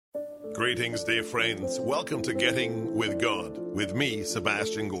Greetings, dear friends. Welcome to Getting with God with me,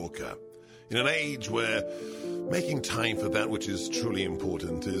 Sebastian Gorka. In an age where making time for that which is truly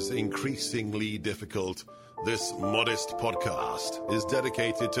important is increasingly difficult, this modest podcast is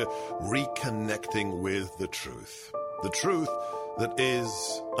dedicated to reconnecting with the truth. The truth that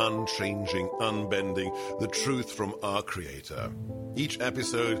is unchanging, unbending, the truth from our Creator. Each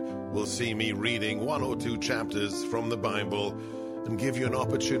episode will see me reading one or two chapters from the Bible and give you an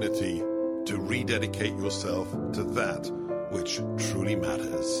opportunity to rededicate yourself to that which truly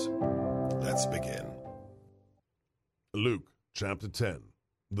matters. Let's begin. Luke chapter 10,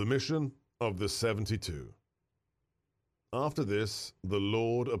 the mission of the 72. After this, the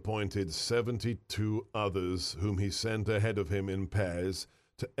Lord appointed 72 others whom he sent ahead of him in pairs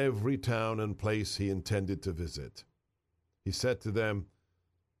to every town and place he intended to visit. He said to them,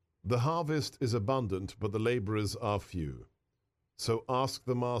 "The harvest is abundant, but the laborers are few. So ask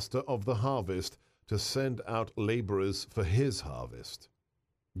the master of the harvest to send out laborers for his harvest.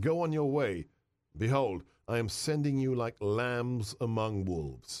 Go on your way. Behold, I am sending you like lambs among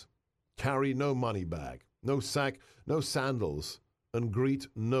wolves. Carry no money bag, no sack, no sandals, and greet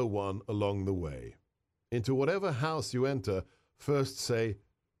no one along the way. Into whatever house you enter, first say,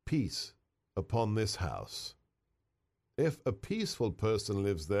 'Peace upon this house.' If a peaceful person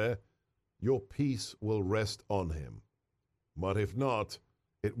lives there, your peace will rest on him. But if not,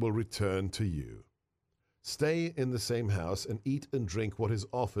 it will return to you. Stay in the same house and eat and drink what is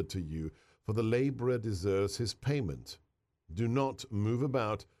offered to you, for the laborer deserves his payment. Do not move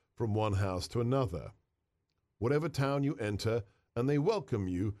about from one house to another. Whatever town you enter, and they welcome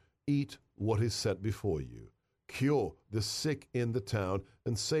you, eat what is set before you. Cure the sick in the town,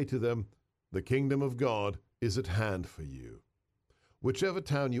 and say to them, 'The kingdom of God is at hand for you.' Whichever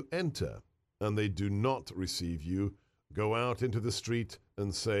town you enter, and they do not receive you, go out into the street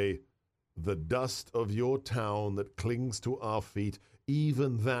and say, 'The dust of your town that clings to our feet,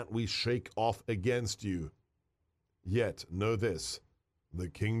 even that we shake off against you.' Yet know this, the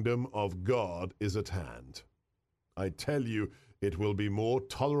kingdom of God is at hand. I tell you, it will be more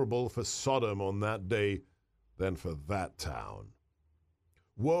tolerable for Sodom on that day than for that town.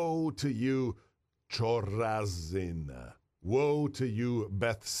 Woe to you, Chorazin! Woe to you,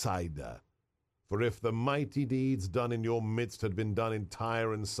 Bethsaida! For if the mighty deeds done in your midst had been done in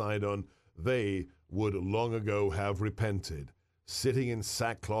Tyre and Sidon, they would long ago have repented, sitting in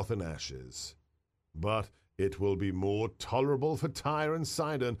sackcloth and ashes. But it will be more tolerable for Tyre and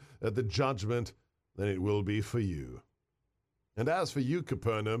Sidon at the judgment than it will be for you. And as for you,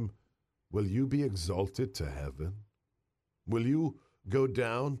 Capernaum, will you be exalted to heaven? Will you go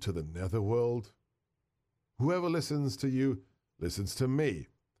down to the netherworld? Whoever listens to you listens to me.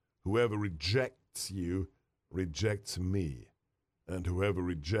 Whoever rejects you rejects me, and whoever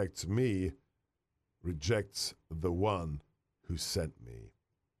rejects me rejects the one who sent me."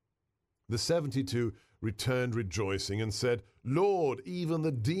 The 72 returned rejoicing and said, "Lord, even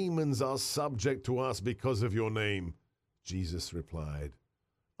the demons are subject to us because of your name." Jesus replied,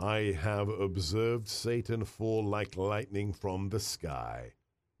 "I have observed Satan fall like lightning from the sky.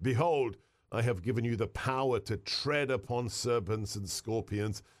 Behold, I have given you the power to tread upon serpents and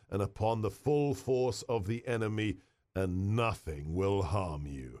scorpions and upon the full force of the enemy, and nothing will harm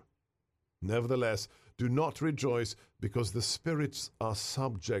you. Nevertheless, do not rejoice because the spirits are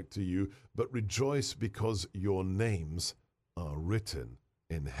subject to you, but rejoice because your names are written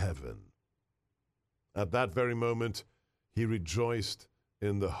in heaven." At that very moment, he rejoiced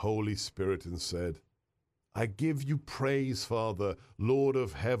in the Holy Spirit and said, "I give you praise, Father, Lord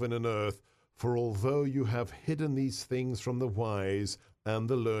of heaven and earth, for although you have hidden these things from the wise and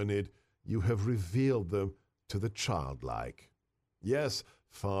the learned, you have revealed them to the childlike. Yes,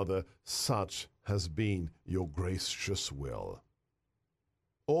 Father, such has been your gracious will.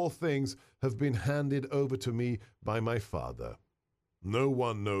 All things have been handed over to me by my Father. No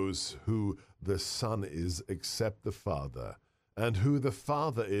one knows who the Son is except the Father, and who the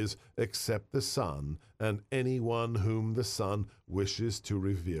Father is except the Son, and anyone whom the Son wishes to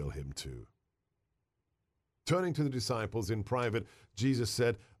reveal him to." Turning to the disciples in private, Jesus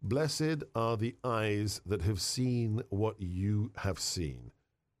said, "Blessed are the eyes that have seen what you have seen.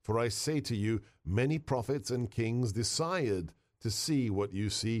 For I say to you, many prophets and kings desired to see what you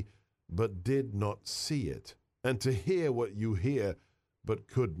see, but did not see it, and to hear what you hear, but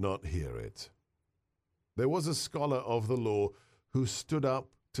could not hear it." There was a scholar of the law who stood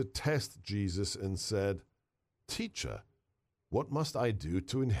up to test Jesus and said, "Teacher, what must I do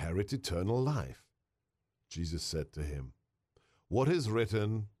to inherit eternal life?" Jesus said to him, "What is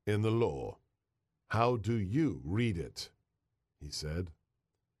written in the law? How do you read it?" He said,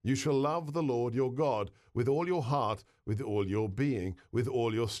 You shall love the Lord your God with all your heart, with all your being, with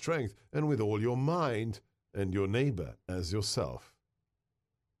all your strength, and with all your mind, and your neighbor as yourself."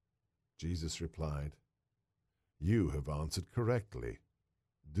 Jesus replied, "You have answered correctly.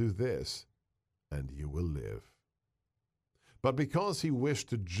 Do this, and you will live." But because he wished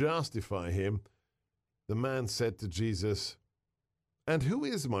to justify him, the man said to Jesus, "And who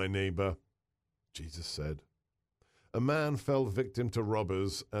is my neighbor?" Jesus said, "A man fell victim to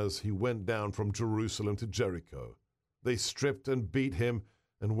robbers as he went down from Jerusalem to Jericho. They stripped and beat him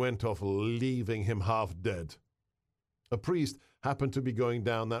and went off, leaving him half dead. A priest happened to be going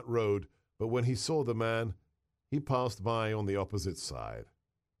down that road, but when he saw the man, he passed by on the opposite side.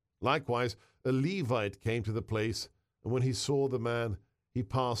 Likewise, a Levite came to the place, and when he saw the man, he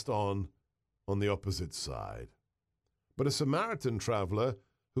passed on the opposite side. But a Samaritan traveler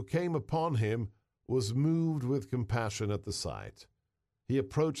who came upon him was moved with compassion at the sight. He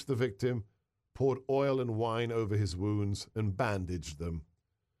approached the victim, poured oil and wine over his wounds, and bandaged them.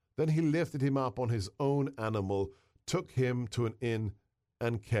 Then he lifted him up on his own animal, took him to an inn,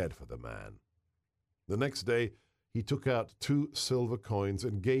 and cared for the man. The next day he took out 2 silver coins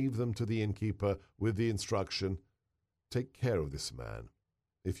and gave them to the innkeeper with the instruction, "Take care of this man.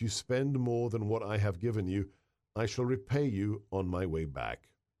 If you spend more than what I have given you, I shall repay you on my way back."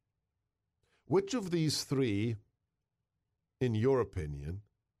 Which of these 3, in your opinion,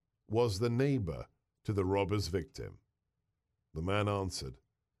 was the neighbor to the robber's victim? The man answered,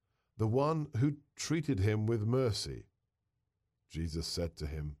 "The one who treated him with mercy." Jesus said to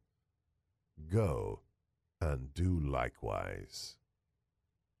him, "Go and do likewise."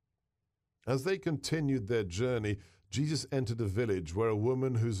 As they continued their journey, Jesus entered a village where a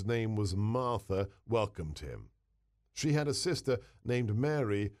woman whose name was Martha welcomed him. She had a sister named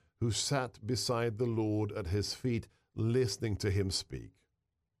Mary who sat beside the Lord at his feet, listening to him speak.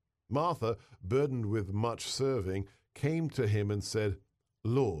 Martha, burdened with much serving, came to him and said,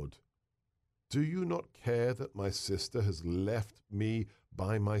 "Lord, do you not care that my sister has left me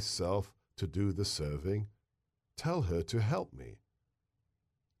by myself to do the serving? Tell her to help me."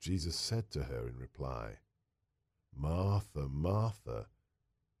 Jesus said to her in reply, "Martha, Martha,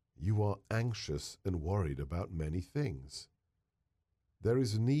 you are anxious and worried about many things. There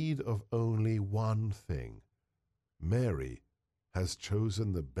is need of only one thing. Mary has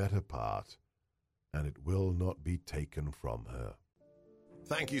chosen the better part, and it will not be taken from her."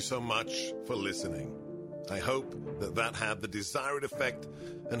 Thank you so much for listening. I hope that had the desired effect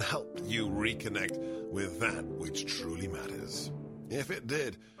and helped you reconnect with that which truly matters. If it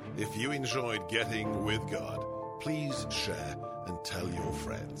did, if you enjoyed getting with God, please share and tell your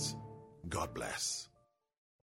friends. God bless.